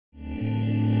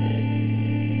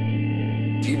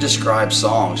If you describe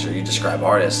songs or you describe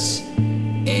artists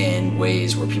in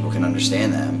ways where people can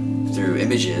understand them through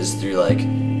images, through like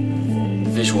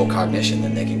visual cognition,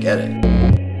 then they can get it.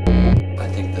 I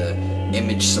think the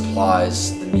image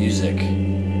supplies the music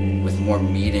with more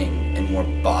meaning and more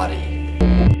body.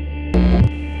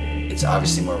 It's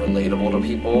obviously more relatable to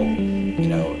people. You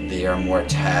know, they are more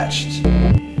attached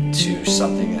to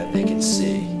something that they can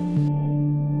see.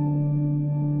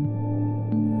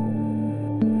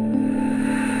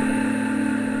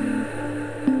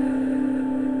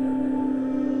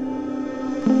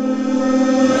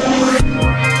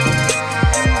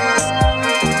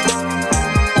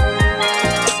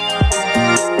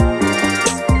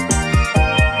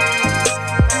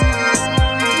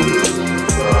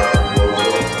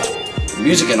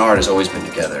 Music and art has always been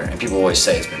together, and people always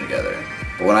say it's been together.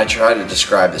 But when I try to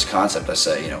describe this concept, I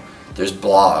say, you know, there's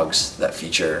blogs that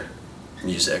feature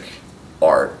music,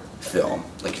 art, film.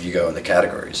 Like if you go in the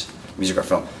categories, music or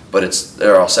film, but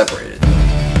they're all separated.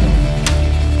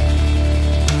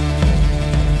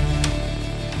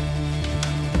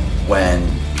 When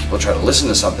people try to listen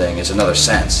to something, it's another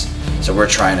sense. So we're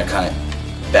trying to kind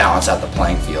of balance out the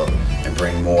playing field and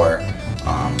bring more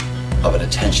of an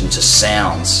attention to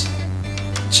sounds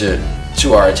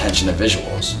to our attention to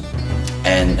visuals.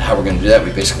 And how we're going to do that,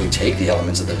 we basically take the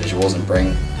elements of the visuals and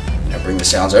bring the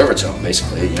sounds over to them.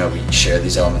 Basically, you know, we share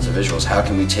these elements of visuals. How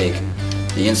can we take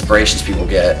the inspirations people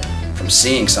get from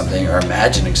seeing something or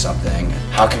imagining something,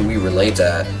 how can we relate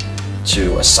that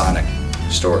to a sonic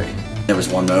story? There was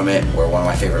one moment where one of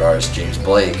my favorite artists, James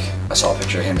Blake, I saw a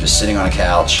picture of him just sitting on a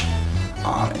couch,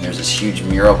 and there's this huge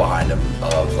mural behind him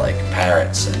of like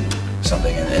parrots and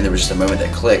something, and there was just a moment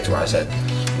that clicked where I said,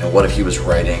 you know, what if he was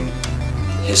writing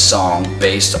his song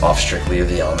based off strictly of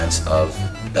the elements of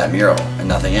that mural and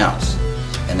nothing else?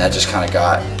 And that just kind of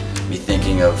got me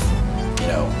thinking of, you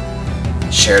know,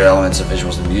 shared elements of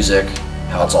visuals and music,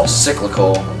 how it's all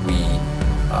cyclical. We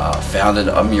founded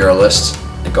a muralist,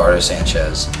 Edgardo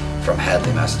Sanchez, from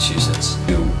Hadley, Massachusetts,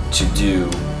 to do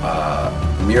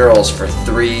murals for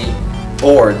 3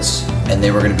 boards, and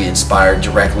they were going to be inspired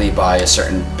directly by a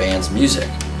certain band's music.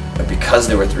 But because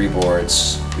there were 3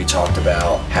 boards, we talked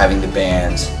about having the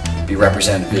bands be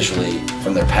represented visually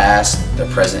from their past, their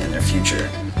present, and their future.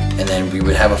 And then we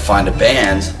would find a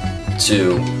band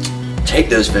to take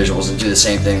those visuals and do the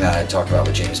same thing that I talked about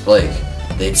with James Blake.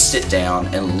 They'd sit down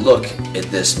and look at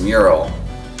this mural,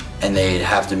 and they'd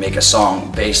have to make a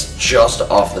song based just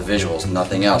off the visuals,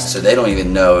 nothing else. So they don't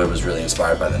even know it was really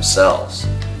inspired by themselves.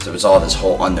 So it's all this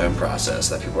whole unknown process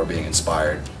that people are being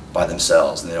inspired by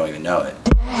themselves and they don't even know it.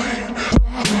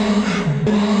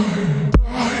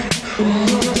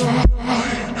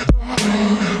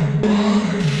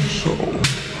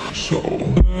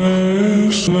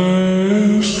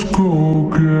 Let's go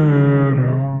get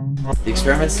 'em. The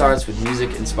experiment starts with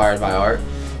music inspired by art.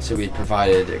 So we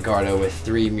provided Edgardo with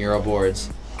 3 mural boards,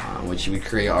 which he would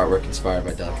create artwork inspired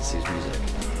by Delicate Steve's music.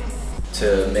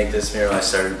 To make this mural, I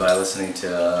started by listening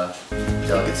to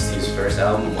Delicate Steve's first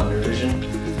album, Wonder Vision.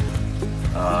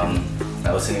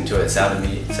 By listening to it, it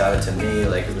sounded to me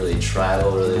like really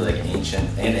tribal, really like ancient,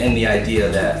 and the idea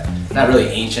that, not really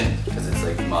ancient because it's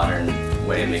like a modern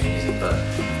way of making music, but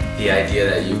the idea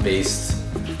that you based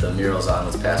the murals on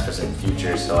was past, present, and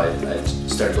future. So I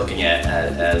started looking at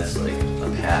it as like a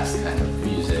past kind of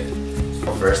music.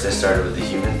 Well, first I started with the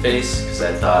human face because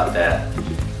I thought that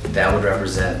would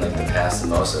represent like the past the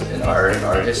most in art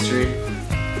history.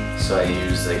 So I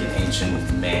used like an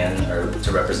ancient man, or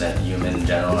to represent human in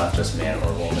general, not just man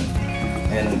or woman.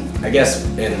 And I guess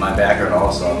in my background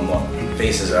also,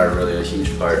 faces are really a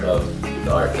huge part of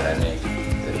the art that I make.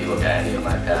 If you look at any of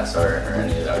my past art or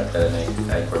any of the art that I make,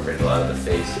 I incorporate a lot of the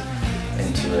face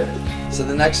into it. So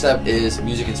the next step is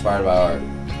music inspired by art.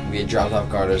 We had dropped off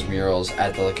Edgardo's murals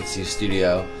at Delicate Steve's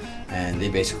studio, and they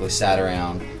basically sat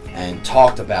around and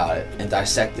talked about it and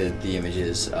dissected the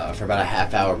images for about a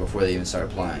half hour before they even started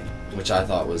playing, which I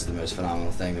thought was the most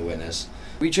phenomenal thing to witness.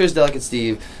 We chose Delicate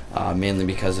Steve mainly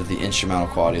because of the instrumental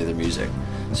quality of their music.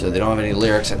 So they don't have any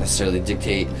lyrics that necessarily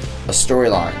dictate a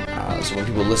storyline. So when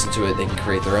people listen to it, they can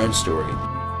create their own story.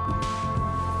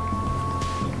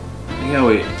 I think how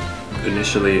we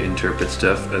initially interpret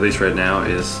stuff, at least right now,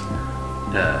 is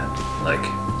like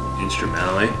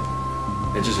instrumentally.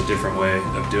 It's just a different way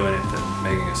of doing it than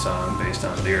making a song based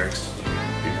on lyrics.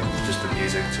 You know, just the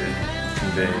music to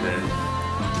convey like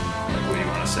what you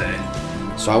want to say.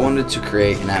 So I wanted to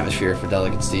create an atmosphere for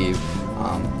Delicate Steve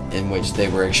in which they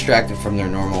were extracted from their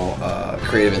normal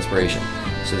creative inspiration.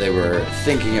 So they were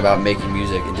thinking about making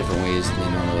music in different ways than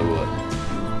they normally would.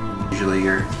 Usually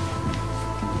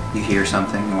you hear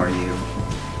something or you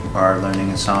are learning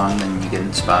a song, then you get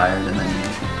inspired, and then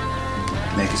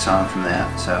you make a song from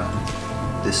that. So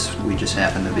we just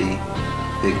happened to be,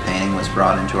 big painting was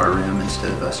brought into our room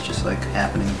instead of us just like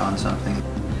happening upon something.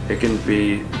 It can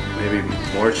be maybe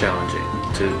more challenging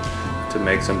to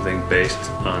make something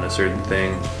based on a certain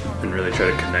thing and really try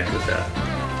to connect with that.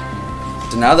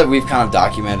 So now that we've kind of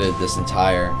documented this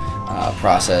entire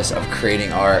process of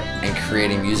creating art and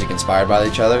creating music inspired by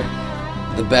each other,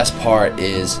 the best part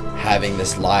is having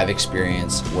this live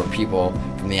experience where people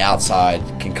from the outside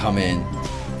can come in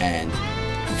and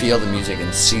feel the music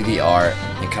and see the art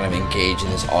and kind of engage in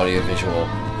this audiovisual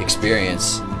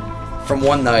experience from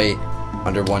one night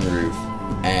under one roof.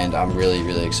 And I'm really,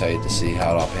 really excited to see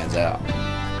how it all pans out.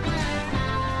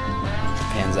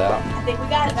 Pans out? I think we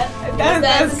got it.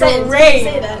 That's Say great.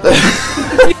 that.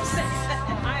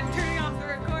 I'm turning off the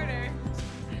recorder.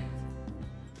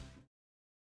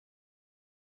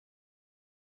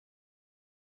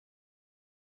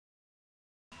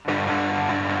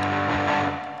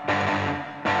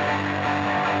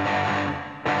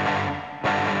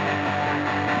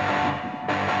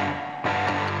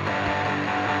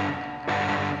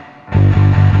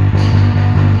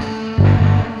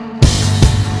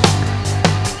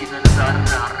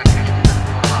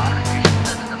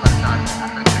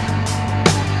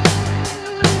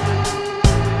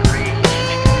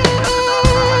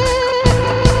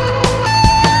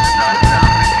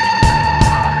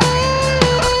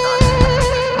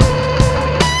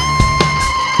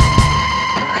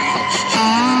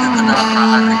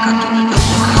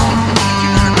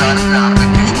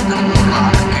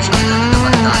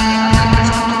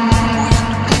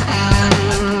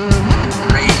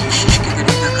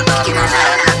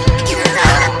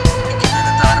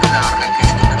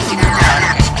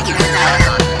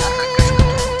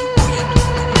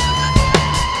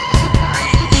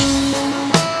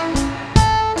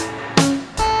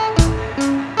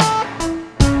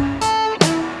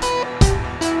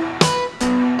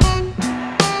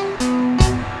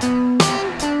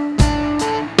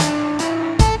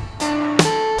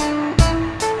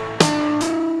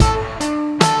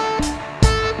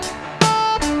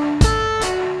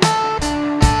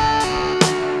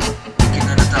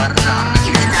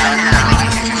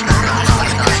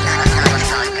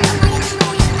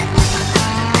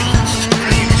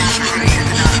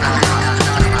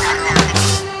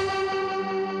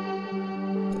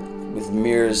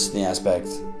 The aspect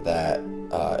that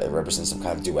it represents some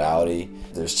kind of duality.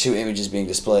 There's two images being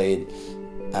displayed,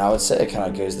 and I would say it kind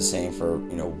of goes the same for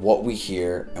what we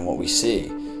hear and what we see.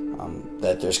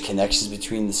 That there's connections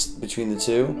between the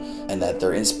two, and that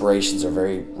their inspirations are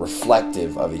very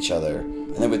reflective of each other.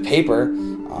 And then with paper,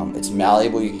 it's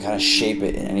malleable. You can kind of shape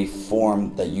it in any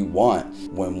form that you want.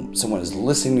 When someone is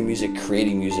listening to music,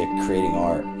 creating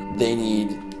art, they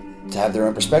need to have their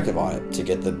own perspective on it to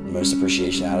get the most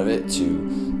appreciation out of it,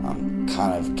 to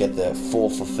kind of get the full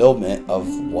fulfillment of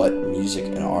what music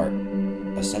and art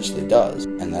essentially does.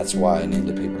 And that's why I named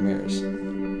it Paper Mirrors.